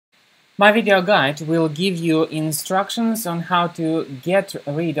My video guide will give you instructions on how to get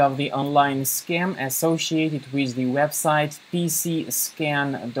rid of the online scam associated with the website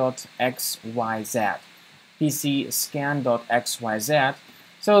Pc-scan.xyz. Pc-scan.xyz.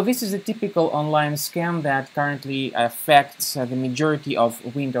 So this is a typical online scam that currently affects the majority of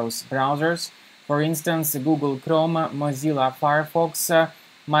Windows browsers. For instance, Google Chrome, Mozilla Firefox,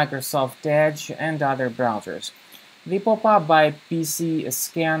 Microsoft Edge, and other browsers. The pop-up by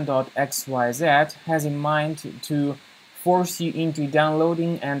Pc-scan.xyz has in mind to force you into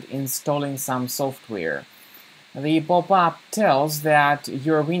downloading and installing some software. The pop-up tells that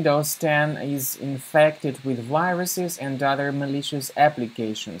your Windows 10 is infected with viruses and other malicious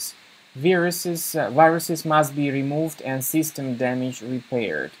applications. Viruses must be removed and system damage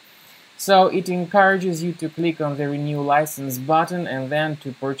repaired. So it encourages you to click on the Renew License button and then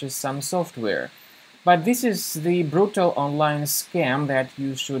to purchase some software. But this is the brutal online scam that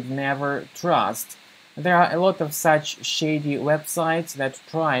you should never trust. There are a lot of such shady websites that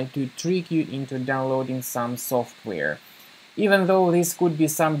try to trick you into downloading some software. Even though this could be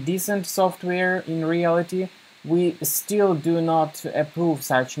some decent software in reality, we still do not approve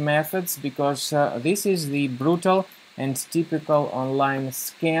such methods because this is the brutal and typical online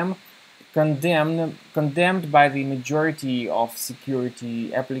scam condemned by the majority of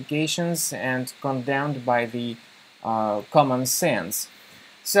security applications and condemned by the common sense.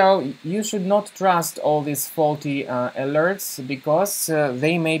 So you should not trust all these faulty alerts because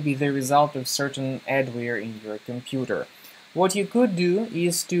they may be the result of certain adware in your computer. What you could do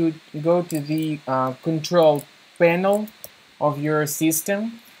is to go to the control panel of your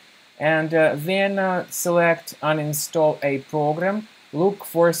system and then select uninstall a program. Look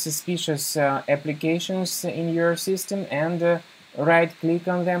for suspicious applications in your system and right-click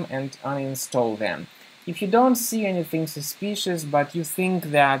on them and uninstall them. If you don't see anything suspicious but you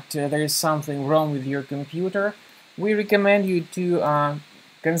think that there is something wrong with your computer, we recommend you to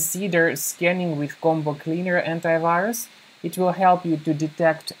consider scanning with Combo Cleaner antivirus. It will help you to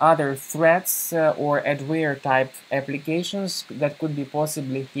detect other threats or adware type applications that could be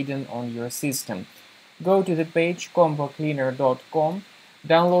possibly hidden on your system. Go to the page combocleaner.com,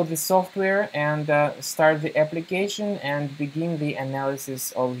 download the software and start the application and begin the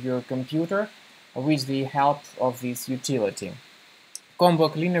analysis of your computer with the help of this utility. Combo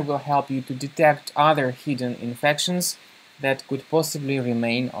Cleaner will help you to detect other hidden infections that could possibly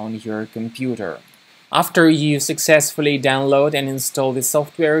remain on your computer. After you successfully download and install the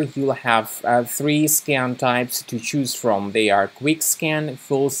software, you'll have three scan types to choose from. They are Quick Scan,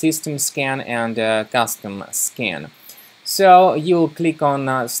 Full System Scan, and Custom Scan. So you'll click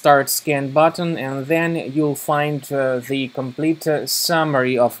on Start Scan button and then you'll find the complete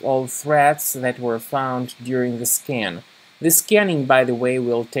summary of all threats that were found during the scan. The scanning, by the way,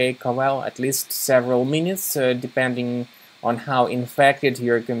 will take, well, at least several minutes, depending on how infected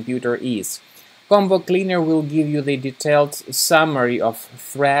your computer is. Combo Cleaner will give you the detailed summary of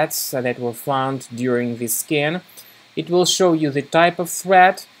threats that were found during the scan. It will show you the type of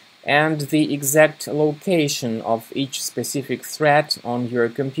threat and the exact location of each specific threat on your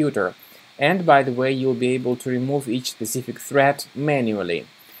computer. And by the way, you'll be able to remove each specific threat manually.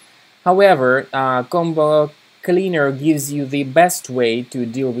 However, Combo Cleaner gives you the best way to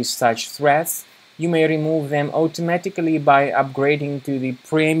deal with such threats. You may remove them automatically by upgrading to the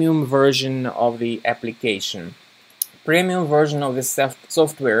premium version of the application. Premium version of the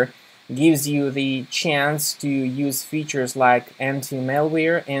software gives you the chance to use features like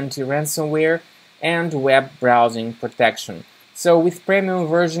anti-malware, anti-ransomware, and web browsing protection. So with premium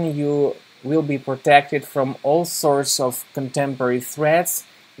version you will be protected from all sorts of contemporary threats,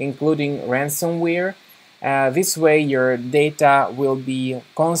 including ransomware. This way your data will be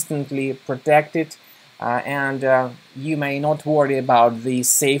constantly protected and you may not worry about the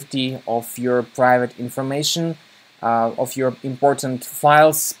safety of your private information, of your important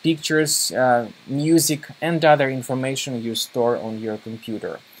files, pictures, music, and other information you store on your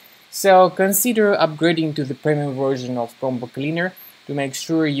computer. So consider upgrading to the premium version of Combo Cleaner to make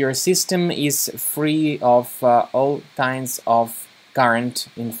sure your system is free of all kinds of current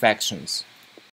infections.